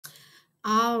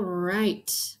All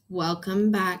right. Welcome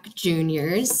back,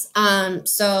 juniors.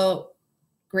 So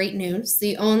great news.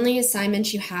 The only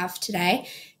assignment you have today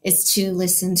is to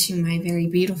listen to my very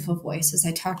beautiful voice as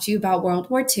I talk to you about World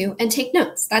War II and take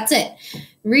notes. That's it.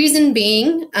 Reason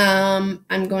being,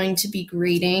 I'm going to be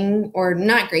grading, or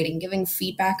not grading, giving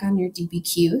feedback on your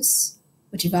DBQs,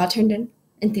 which you've all turned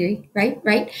in theory, right?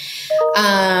 Right.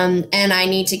 And I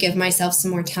need to give myself some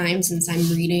more time since I'm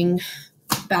reading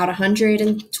about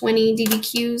 120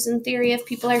 DBQs in theory if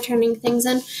people are turning things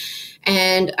in.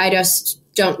 And I just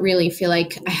don't really feel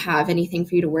like I have anything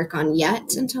for you to work on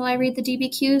yet until I read the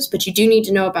DBQs. But you do need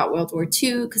to know about World War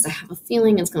II because I have a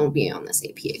feeling it's going to be on this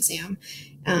AP exam.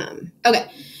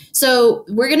 Okay, so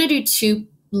we're going to do two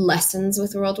lessons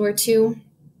with World War II.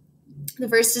 The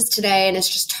first is today, and it's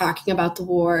just talking about the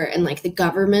war and like the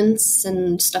governments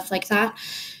and stuff like that.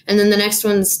 And then the next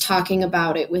one's talking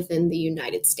about it within the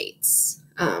United States.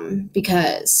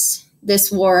 Because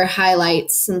this war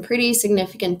highlights some pretty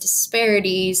significant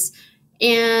disparities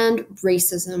and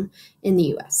racism in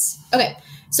the US. Okay,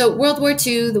 so World War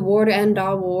II, the war to end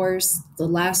all wars, the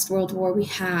last World War we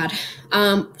had,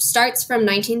 starts from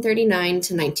 1939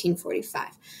 to 1945.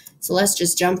 So let's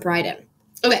just jump right in.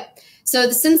 Okay,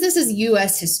 so since this is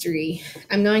US history,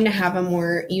 I'm going to have a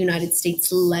more United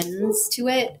States lens to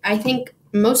it. I think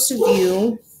most of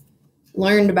you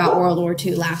learned about World War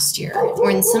II last year or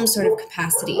in some sort of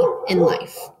capacity in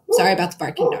life. Sorry about the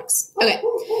barking dogs. Okay.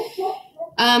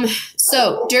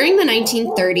 So during the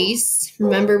 1930s,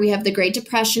 remember we have the Great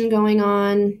Depression going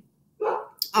on,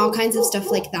 all kinds of stuff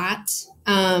like that.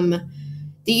 The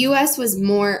US was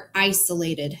more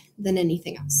isolated than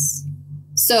anything else.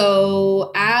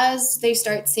 So as they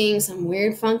start seeing some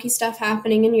weird, funky stuff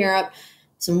happening in Europe,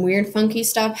 some weird, funky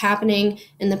stuff happening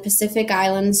in the Pacific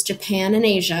Islands, Japan, and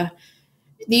Asia,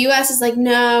 the US is like,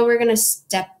 no, we're going to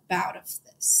step out of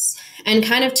this, and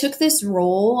kind of took this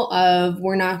role of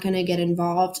we're not going to get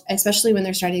involved, especially when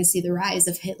they're starting to see the rise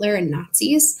of Hitler and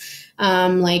Nazis.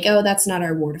 Like, oh, that's not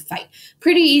our war to fight.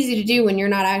 Pretty easy to do when you're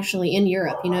not actually in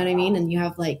Europe, you know what I mean? And you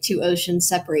have like two oceans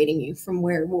separating you from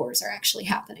where wars are actually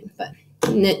happening, but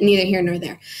neither here nor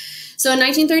there. So in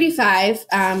 1935,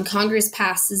 Congress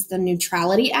passes the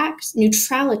Neutrality Acts.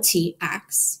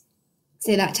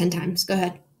 Say that 10 times. Go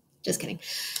ahead. Just kidding.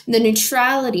 The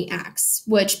Neutrality Acts,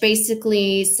 which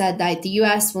basically said that the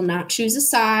US will not choose a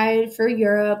side for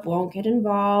Europe, won't get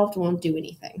involved, won't do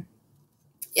anything.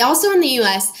 Also in the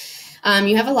US,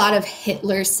 you have a lot of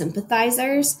Hitler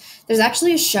sympathizers. There's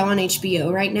actually a show on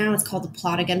HBO right now. It's called The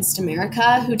Plot Against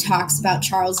America, who talks about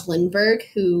Charles Lindbergh,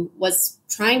 who was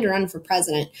trying to run for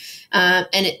president.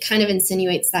 And it kind of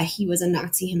insinuates that he was a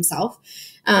Nazi himself.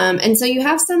 And so you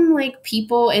have some like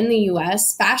people in the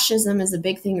US, fascism is a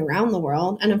big thing around the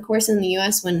world. And of course, in the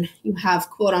US, when you have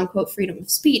quote unquote freedom of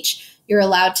speech, you're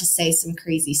allowed to say some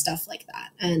crazy stuff like that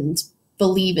and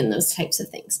believe in those types of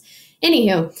things.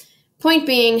 Anywho, point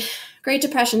being, Great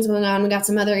Depression's going on. We got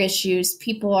some other issues.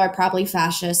 People are probably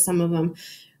fascist, some of them.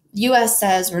 US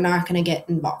says we're not going to get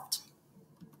involved.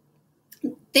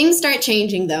 Things start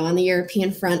changing, though, on the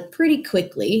European front pretty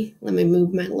quickly. Let me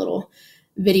move my little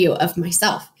video of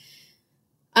myself.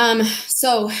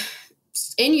 So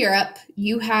in Europe,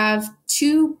 you have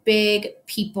two big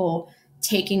people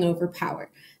taking over power.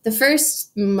 The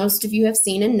first, most of you have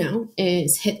seen and know,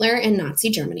 is Hitler and Nazi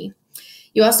Germany.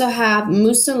 You also have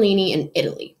Mussolini in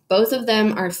Italy. Both of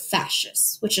them are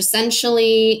fascists, which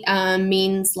essentially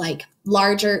means like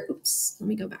larger,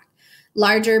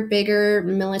 bigger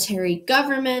military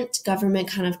government. Government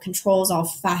kind of controls all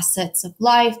facets of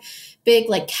life, big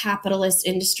like capitalist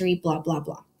industry, blah, blah,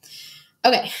 blah.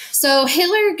 Okay, so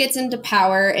Hitler gets into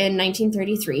power in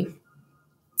 1933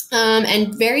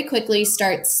 and very quickly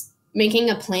starts making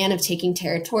a plan of taking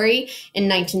territory in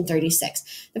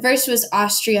 1936. The first was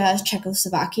Austria,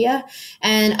 Czechoslovakia,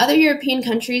 and other European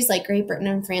countries like Great Britain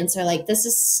and France are like, this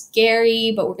is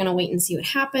scary, but we're going to wait and see what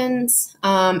happens.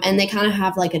 And they kind of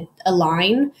have like a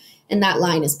line, and that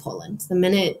line is Poland. The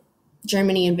minute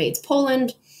Germany invades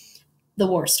Poland, the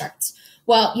war starts.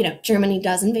 Well, Germany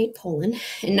does invade Poland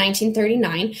in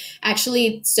 1939.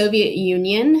 Actually, Soviet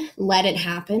Union let it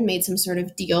happen, made some sort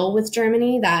of deal with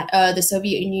Germany that the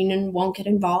Soviet Union won't get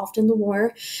involved in the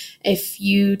war if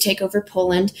you take over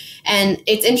Poland. And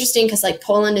it's interesting because like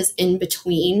Poland is in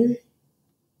between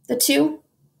the two.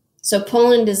 So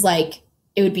Poland is like,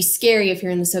 it would be scary if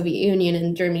you're in the Soviet Union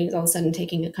and Germany is all of a sudden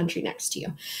taking a country next to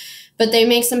you. But they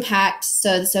make some pacts,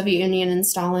 so the Soviet Union and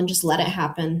Stalin just let it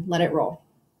happen, let it roll.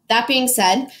 That being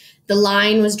said, the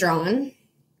line was drawn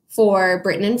for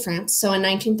Britain and France. So in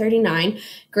 1939,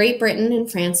 Great Britain and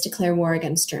France declare war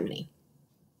against Germany.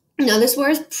 Now, this war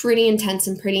is pretty intense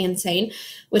and pretty insane,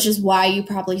 which is why you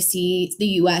probably see the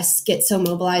US get so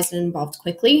mobilized and involved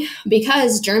quickly,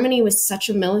 because Germany was such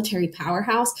a military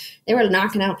powerhouse. They were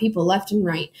knocking out people left and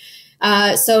right.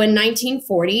 So in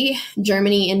 1940,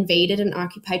 Germany invaded and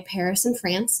occupied Paris and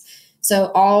France.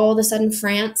 So all of a sudden,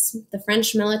 France, the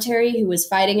French military who was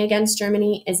fighting against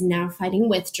Germany, is now fighting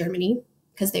with Germany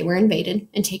because they were invaded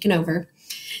and taken over.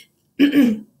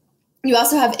 You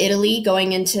also have Italy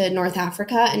going into North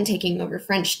Africa and taking over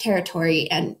French territory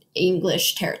and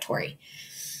English territory.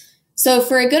 So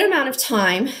for a good amount of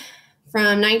time,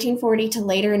 from 1940 to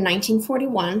later in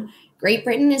 1941, Great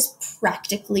Britain is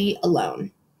practically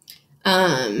alone.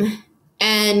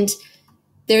 And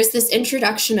there's this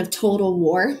introduction of total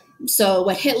war. So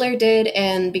what Hitler did,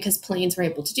 and because planes were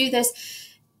able to do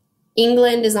this,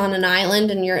 England is on an island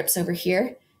and Europe's over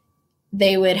here.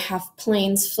 They would have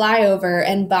planes fly over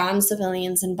and bomb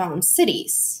civilians and bomb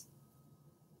cities,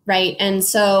 right? And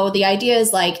so the idea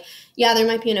is like, yeah, there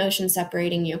might be an ocean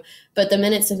separating you, but the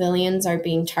minute civilians are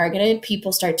being targeted,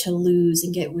 people start to lose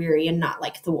and get weary and not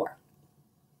like the war.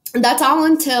 And that's all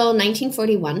until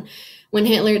 1941, when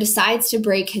Hitler decides to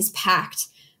break his pact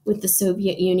with the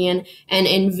Soviet Union and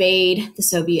invade the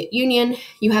Soviet Union.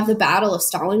 You have the Battle of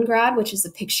Stalingrad, which is a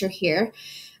picture here.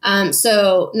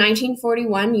 So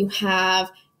 1941, you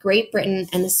have Great Britain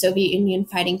and the Soviet Union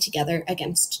fighting together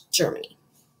against Germany.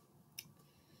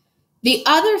 The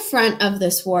other front of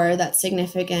this war that's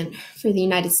significant for the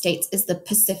United States is the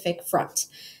Pacific Front,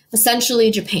 essentially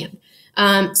Japan.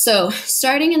 So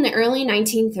starting in the early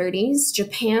 1930s,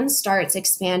 Japan starts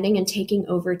expanding and taking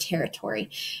over territory,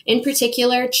 in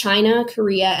particular China,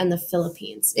 Korea, and the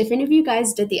Philippines. If any of you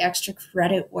guys did the extra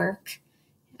credit work,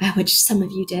 which some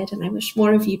of you did, and I wish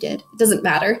more of you did, it doesn't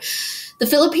matter. The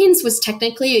Philippines was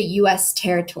technically a U.S.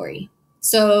 territory,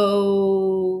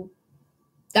 so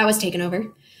that was taken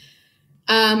over.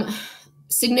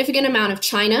 Significant amount of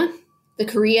China, the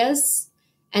Koreas,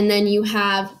 and then you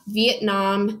have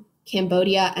Vietnam,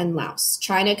 Cambodia, and Laos.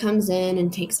 China comes in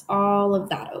and takes all of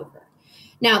that over.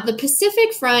 Now, the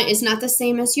Pacific Front is not the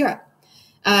same as Europe.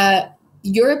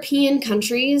 European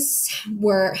countries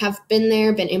have been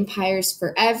there, been empires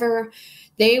forever.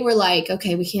 They were like,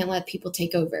 okay, we can't let people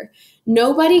take over.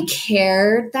 Nobody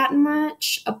cared that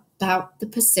much about the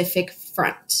Pacific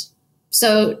Front.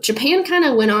 So Japan kind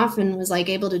of went off and was like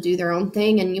able to do their own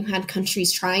thing, and you had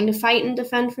countries trying to fight and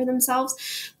defend for themselves.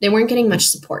 They weren't getting much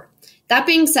support. That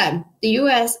being said, the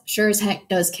U.S. sure as heck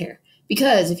does care,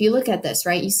 because if you look at this,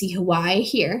 right, you see Hawaii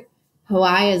here.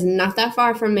 Hawaii is not that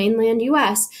far from mainland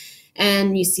U.S.,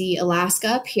 and you see Alaska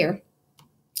up here.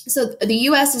 So the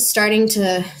U.S. is starting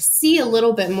to see a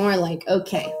little bit more like,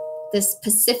 okay, this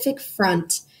Pacific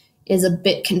Front is a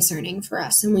bit concerning for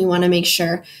us, and we want to make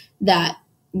sure that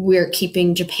we're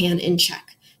keeping Japan in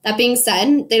check. That being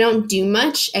said, they don't do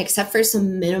much except for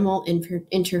some minimal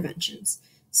interventions.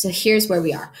 So here's where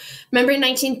we are. Remember in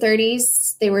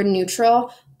 1930s, they were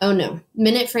neutral? Oh no. The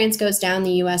minute France goes down,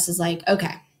 the U.S. is like,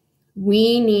 okay,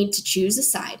 we need to choose a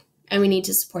side, and we need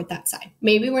to support that side.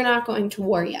 Maybe we're not going to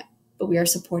war yet, but we are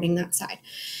supporting that side.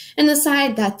 And the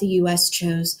side that the U.S.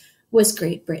 chose was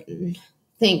Great Britain.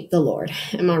 Thank the Lord.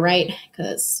 Am I right?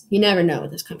 Because you never know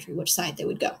with this country which side they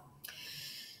would go.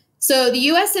 So the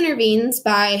U.S. intervenes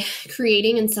by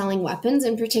creating and selling weapons.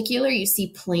 In particular, you see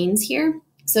planes here.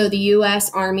 So the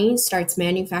U.S. Army starts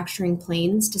manufacturing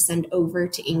planes to send over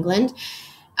to England.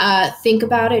 Think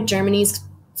about it. Germany's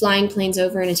flying planes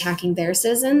over and attacking their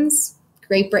citizens.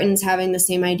 Great Britain's having the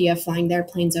same idea of flying their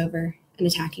planes over and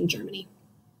attacking Germany.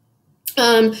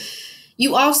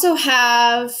 You also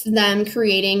have them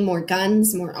creating more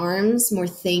guns, more arms, more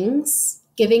things,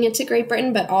 giving it to Great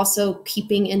Britain, but also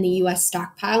keeping in the U.S.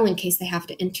 stockpile in case they have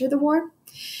to enter the war.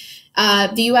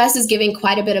 The U.S. is giving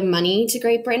quite a bit of money to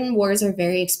Great Britain. Wars are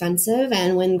very expensive,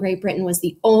 and when Great Britain was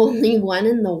the only one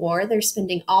in the war, they're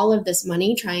spending all of this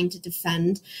money trying to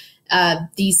defend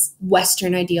these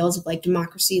Western ideals of like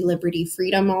democracy, liberty,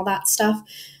 freedom, all that stuff.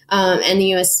 And the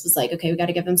U.S. was like, okay, we got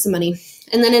to give them some money.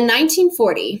 And then in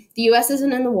 1940, the U.S.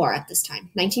 isn't in the war at this time.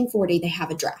 1940, they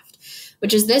have a draft,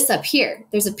 which is this up here.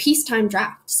 There's a peacetime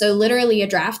draft. So literally a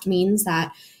draft means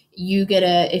that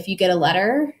if you get a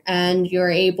letter and you're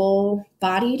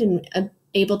able-bodied and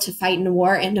able to fight in a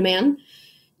war and a man,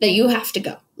 that you have to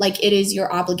go. Like it is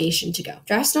your obligation to go.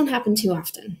 Drafts don't happen too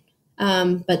often,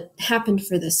 but happened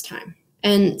for this time.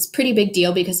 And it's a pretty big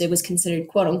deal because it was considered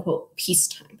quote unquote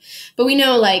peacetime. But we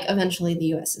know like eventually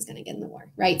the US is going to get in the war,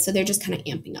 right? So they're just kind of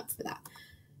amping up for that.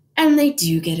 And they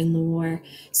do get in the war.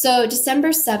 So December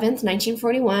 7th,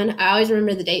 1941, I always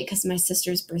remember the date because my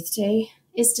sister's birthday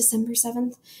is December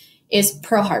 7th, is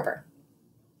Pearl Harbor.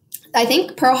 I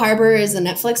think Pearl Harbor is a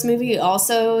Netflix movie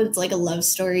also. It's like a love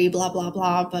story, blah, blah,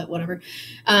 blah, but whatever.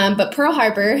 But Pearl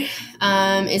Harbor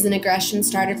is an aggression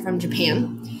started from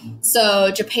Japan.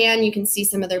 So Japan, you can see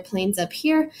some of their planes up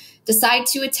here, decide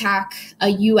to attack a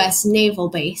U.S. naval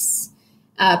base,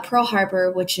 Pearl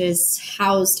Harbor, which is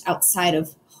housed outside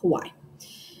of Hawaii.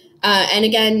 And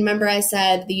again, remember I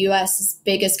said the U.S.'s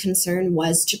biggest concern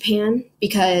was Japan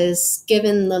because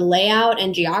given the layout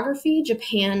and geography,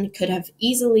 Japan could have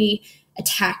easily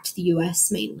attacked the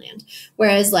U.S. mainland.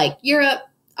 Whereas like Europe,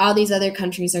 all these other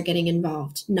countries are getting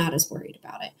involved, not as worried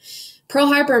about it. Pearl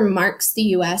Harbor marks the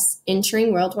U.S.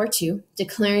 entering World War II,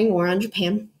 declaring war on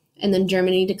Japan, and then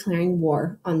Germany declaring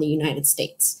war on the United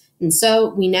States. And so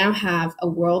we now have a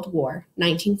World War,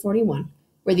 1941,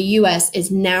 where the U.S. is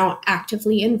now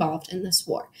actively involved in this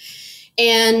war.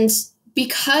 And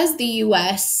because the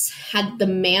U.S. had the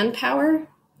manpower,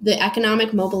 the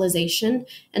economic mobilization,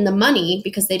 and the money,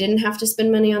 because they didn't have to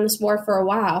spend money on this war for a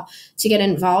while to get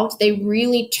involved, they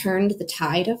really turned the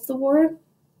tide of the war.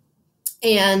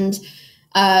 And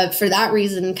for that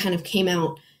reason, kind of came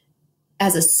out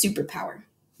as a superpower,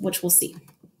 which we'll see.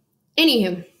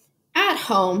 Anywho, at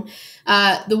home,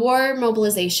 the war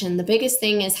mobilization, the biggest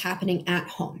thing is happening at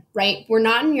home, right? We're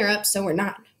not in Europe, so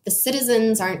the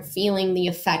citizens aren't feeling the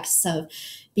effects of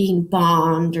being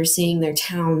bombed or seeing their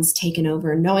towns taken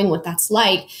over, knowing what that's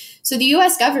like. So the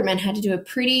US government had to do a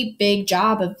pretty big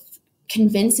job of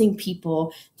convincing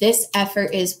people this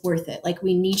effort is worth it. Like,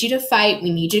 we need you to fight,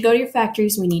 we need you to go to your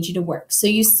factories, we need you to work. So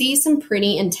you see some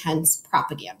pretty intense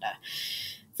propaganda.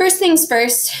 First things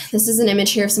first, this is an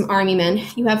image here of some army men.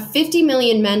 You have 50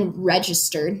 million men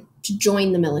registered to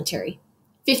join the military.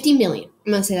 50 million.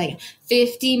 I'm going to say that again.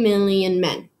 50 million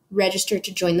men registered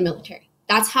to join the military.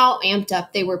 That's how amped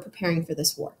up they were preparing for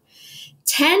this war.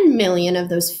 10 million of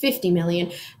those 50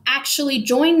 million actually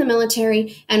joined the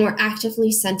military and were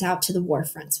actively sent out to the war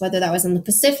fronts, whether that was in the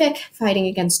Pacific fighting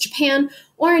against Japan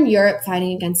or in Europe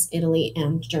fighting against Italy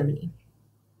and Germany.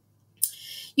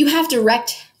 You have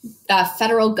direct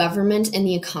federal government in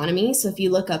the economy. So if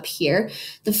you look up here,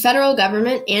 the federal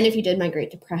government, and if you did my Great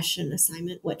Depression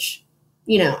assignment, which,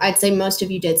 I'd say most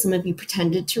of you did, some of you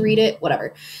pretended to read it,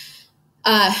 whatever.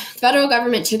 Federal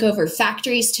government took over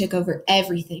factories, took over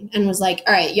everything, and was like,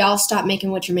 all right, y'all stop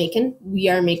making what you're making. We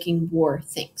are making war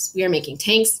things. We are making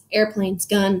tanks, airplanes,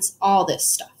 guns, all this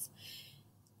stuff.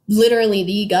 Literally,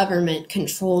 the government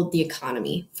controlled the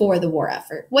economy for the war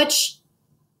effort, which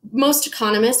most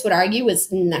economists would argue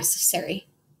was necessary,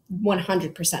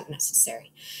 100%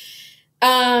 necessary.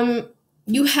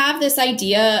 You have this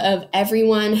idea of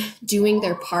everyone doing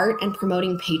their part and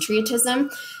promoting patriotism.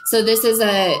 So this is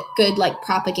a good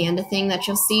propaganda thing that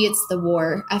you'll see. It's the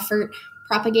war effort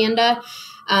propaganda,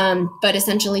 but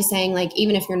essentially saying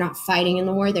even if you're not fighting in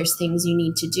the war, there's things you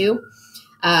need to do.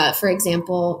 For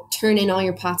example, turn in all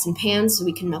your pots and pans so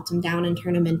we can melt them down and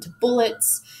turn them into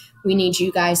bullets. We need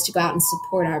you guys to go out and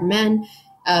support our men,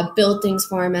 build things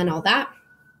for our men, all that.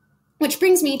 Which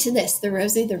brings me to this, the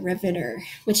Rosie the Riveter,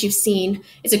 which you've seen.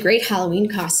 It's a great Halloween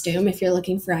costume if you're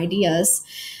looking for ideas,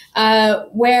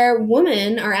 where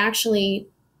women are actually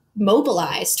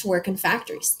mobilized to work in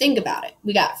factories. Think about it.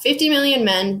 We got 50 million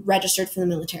men registered for the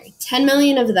military. 10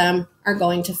 million of them are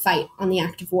going to fight on the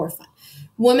active war front.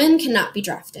 Women cannot be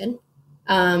drafted.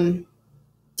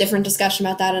 Different discussion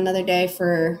about that another day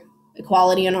for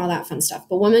equality and all that fun stuff,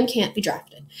 but women can't be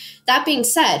drafted. That being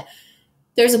said,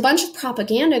 there's a bunch of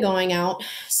propaganda going out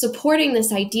supporting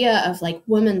this idea of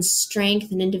women's strength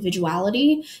and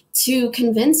individuality to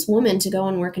convince women to go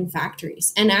and work in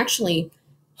factories. And actually,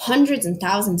 hundreds and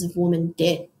thousands of women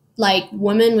did.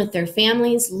 Women with their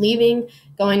families leaving,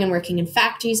 going and working in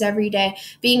factories every day,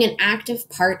 being an active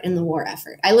part in the war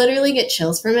effort. I literally get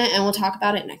chills from it, and we'll talk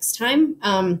about it next time.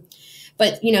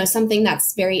 But, something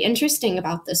that's very interesting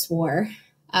about this war,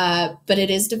 but it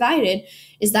is divided,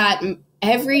 is that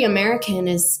every American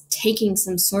is taking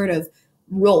some sort of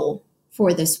role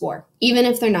for this war, even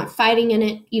if they're not fighting in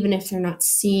it, even if they're not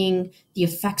seeing the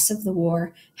effects of the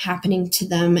war happening to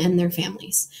them and their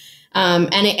families. And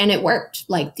it worked.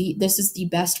 This is the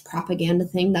best propaganda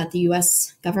thing that the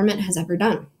U.S. government has ever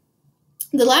done.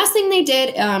 The last thing they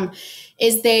did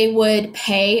is they would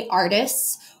pay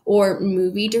artists or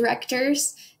movie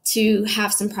directors to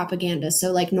have some propaganda.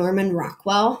 So Norman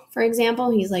Rockwell, for example,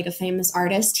 he's a famous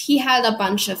artist. He had a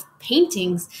bunch of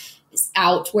paintings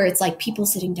out where it's people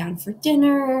sitting down for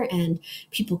dinner and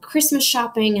people Christmas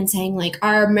shopping and saying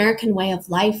our American way of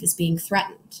life is being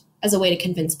threatened as a way to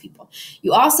convince people.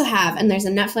 You also have, and there's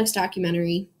a Netflix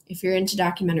documentary, if you're into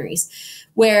documentaries,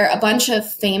 where a bunch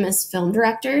of famous film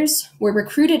directors were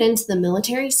recruited into the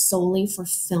military solely for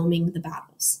filming the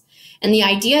battles. And the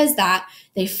idea is that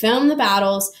they film the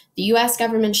battles. The US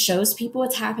government shows people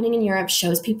what's happening in Europe,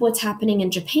 shows people what's happening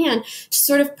in Japan to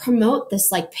sort of promote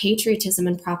this like patriotism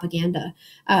and propaganda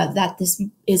that this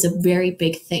is a very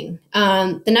big thing.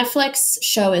 The Netflix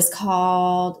show is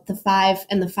called The Five,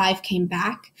 and the Five Came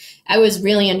Back. It was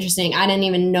really interesting. I didn't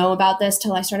even know about this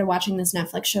till I started watching this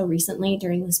Netflix show recently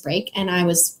during this break, and I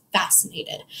was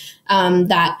fascinated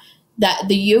that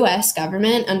the U.S.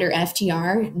 government under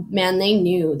FDR, man, they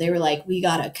knew. They were like, we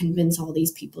got to convince all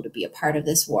these people to be a part of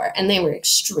this war. And they were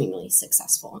extremely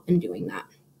successful in doing that.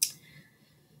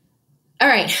 All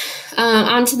right,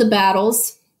 on to the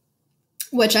battles,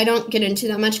 which I don't get into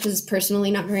that much because it's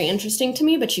personally not very interesting to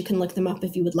me, but you can look them up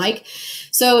if you would like.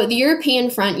 So the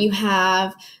European front, you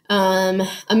have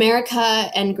America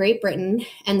and Great Britain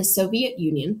and the Soviet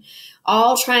Union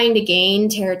all trying to gain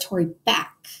territory back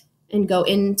and go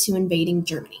into invading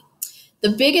Germany. The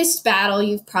biggest battle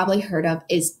you've probably heard of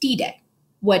is D-Day,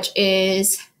 which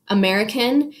is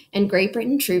American and Great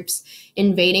Britain troops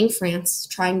invading France,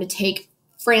 trying to take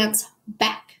France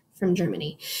back from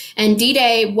Germany. And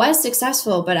D-Day was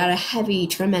successful, but at a heavy,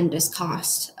 tremendous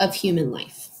cost of human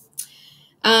life.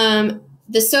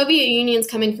 The Soviet Union's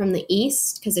coming from the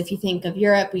east, because if you think of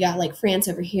Europe, we got like France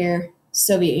over here,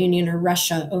 Soviet Union or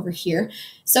Russia over here.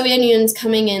 Soviet Union's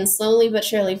coming in slowly but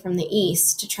surely from the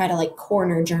east to try to like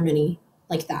corner Germany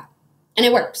like that. And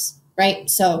it works, right?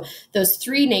 So those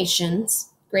three nations,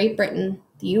 Great Britain,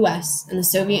 the US, and the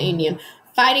Soviet Union,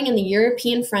 fighting in the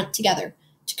European front together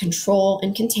to control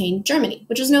and contain Germany,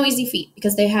 which was no easy feat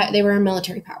because they were a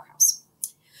military powerhouse.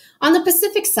 On the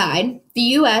Pacific side, the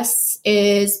US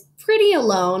is pretty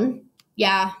alone,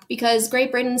 because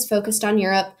Great Britain's focused on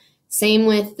Europe. Same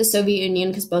with the Soviet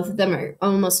Union, because both of them are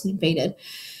almost invaded.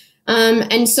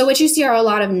 And so what you see are a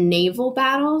lot of naval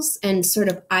battles and sort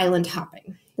of island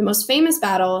hopping. The most famous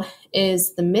battle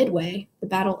is the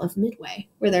Battle of Midway,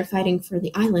 where they're fighting for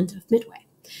the island of Midway.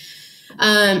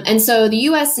 And so the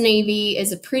U.S. Navy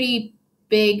is a pretty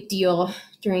big deal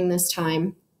during this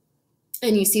time.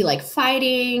 And you see like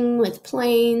fighting with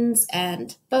planes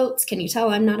and boats. Can you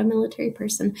tell I'm not a military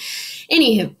person?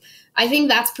 Anywho, I think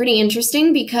that's pretty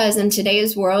interesting because in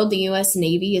today's world, the U.S.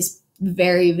 Navy is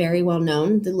very, very well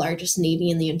known, the largest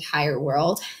Navy in the entire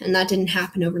world. And that didn't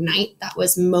happen overnight. That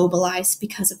was mobilized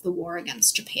because of the war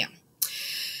against Japan.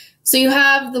 So you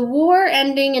have the war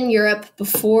ending in Europe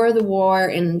before the war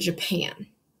in Japan.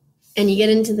 And you get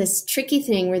into this tricky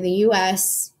thing where the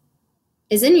U.S.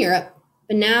 is in Europe,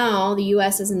 but now the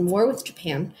U.S. is in war with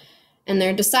Japan. And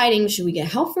they're deciding, should we get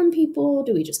help from people?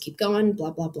 Do we just keep going?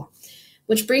 Blah, blah, blah.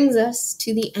 Which brings us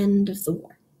to the end of the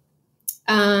war.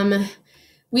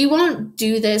 We won't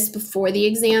do this before the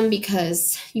exam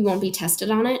because you won't be tested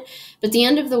on it. But the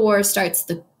end of the war starts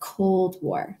the Cold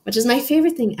War, which is my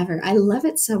favorite thing ever. I love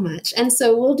it so much. And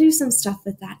so we'll do some stuff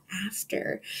with that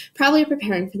after, probably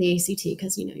preparing for the ACT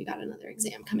because, you got another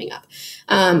exam coming up.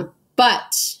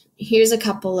 But here's a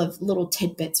couple of little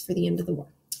tidbits for the end of the war.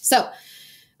 So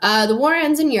the war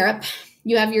ends in Europe.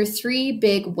 You have your three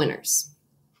big winners.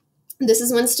 This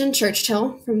is Winston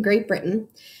Churchill from Great Britain.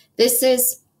 This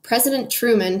is President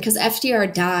Truman, because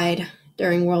FDR died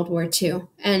during World War II,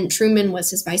 and Truman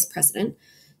was his vice president.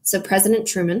 So President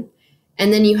Truman.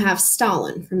 And then you have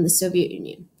Stalin from the Soviet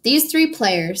Union. These three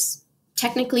players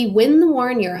technically win the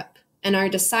war in Europe and are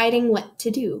deciding what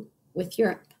to do with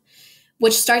Europe,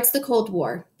 which starts the Cold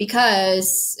War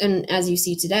because, and as you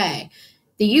see today,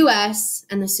 the US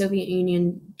and the Soviet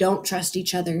Union don't trust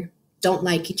each other, don't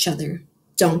like each other,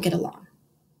 don't get along.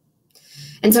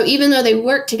 And so even though they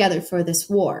work together for this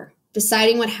war,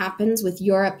 deciding what happens with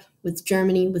Europe, with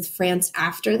Germany, with France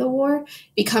after the war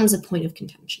becomes a point of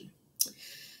contention.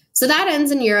 So that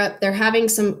ends in Europe. They're having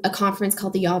a conference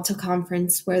called the Yalta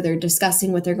Conference where they're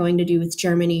discussing what they're going to do with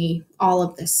Germany, all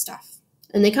of this stuff.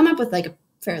 And they come up with like a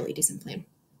fairly decent plan.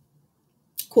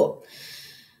 Cool.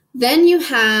 Then you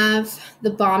have the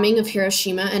bombing of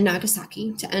Hiroshima and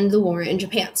Nagasaki to end the war in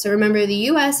Japan. So remember, the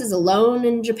U.S. is alone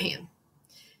in Japan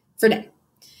for now.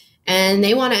 And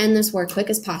they want to end this war quick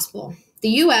as possible. The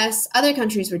U.S., other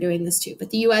countries were doing this too, but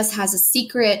the U.S. has a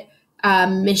secret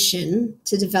mission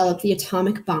to develop the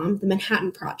atomic bomb, the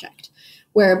Manhattan Project,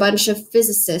 where a bunch of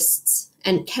physicists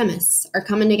and chemists are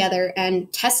coming together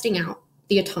and testing out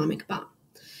the atomic bomb.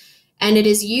 And it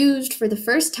is used for the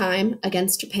first time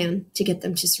against Japan to get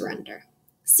them to surrender.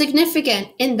 Significant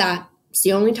in that it's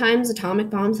the only times atomic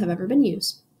bombs have ever been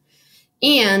used.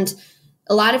 And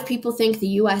a lot of people think the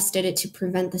U.S. did it to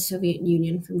prevent the Soviet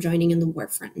Union from joining in the war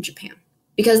front in Japan,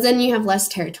 because then you have less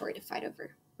territory to fight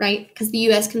over, right? Because the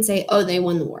U.S. can say, oh, they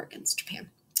won the war against Japan.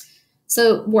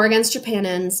 So war against Japan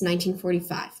ends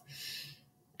 1945.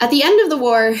 At the end of the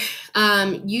war,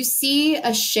 you see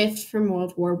a shift from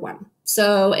World War I.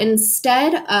 So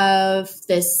instead of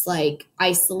this like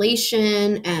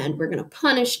isolation and we're going to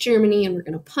punish Germany and we're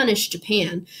going to punish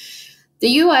Japan, the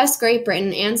US, Great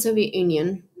Britain, and Soviet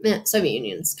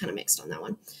Union's kind of mixed on that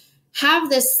one, have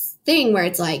this thing where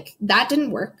it's like, that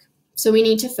didn't work, so we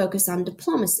need to focus on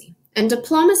diplomacy. And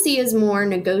diplomacy is more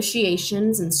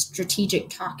negotiations and strategic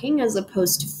talking as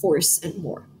opposed to force and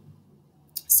war.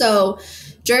 So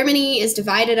Germany is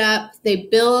divided up. They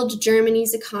build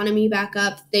Germany's economy back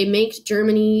up. They make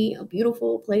Germany a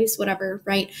beautiful place, whatever,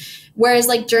 right? Whereas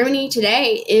like Germany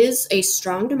today is a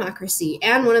strong democracy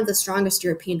and one of the strongest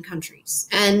European countries.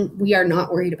 And we are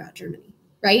not worried about Germany,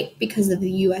 right? Because of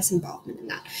the US involvement in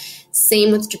that.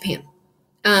 Same with Japan.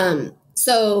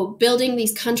 So building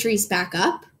these countries back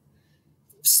up,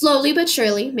 slowly but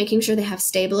surely, making sure they have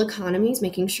stable economies,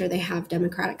 making sure they have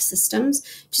democratic systems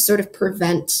to sort of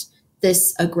prevent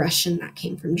this aggression that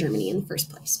came from Germany in the first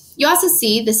place. You also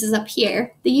see, this is up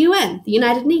here, the UN, the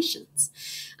United Nations,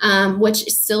 which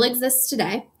still exists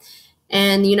today.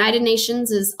 And the United Nations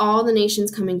is all the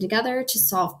nations coming together to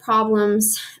solve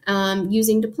problems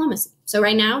using diplomacy. So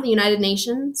right now, the United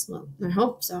Nations, well, I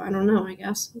hope so, I don't know, I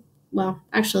guess. Well,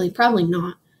 actually, probably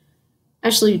not.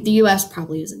 Actually, the US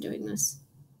probably isn't doing this.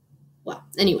 Well,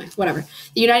 anyway, whatever.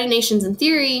 The United Nations, in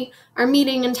theory, are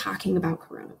meeting and talking about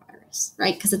coronavirus,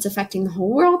 right? Because it's affecting the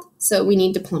whole world, so we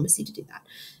need diplomacy to do that.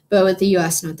 But with the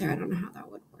US not there, I don't know how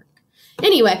that would work.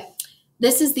 Anyway,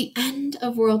 this is the end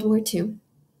of World War II.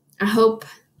 I hope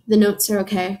the notes are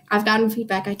okay. I've gotten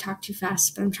feedback I talk too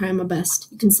fast, but I'm trying my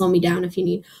best. You can slow me down if you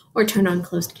need, or turn on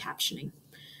closed captioning.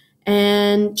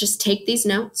 And just take these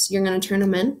notes. You're going to turn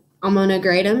them in. I'm going to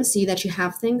grade them, see that you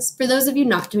have things. For those of you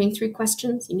not doing 3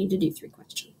 questions, you need to do 3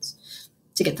 questions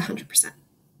to get the 100%.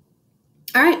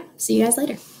 All right, see you guys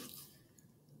later.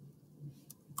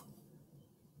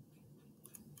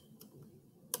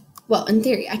 Well, in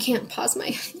theory, I can't pause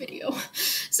my video,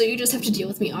 so you just have to deal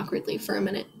with me awkwardly for a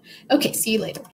minute. Okay, see you later.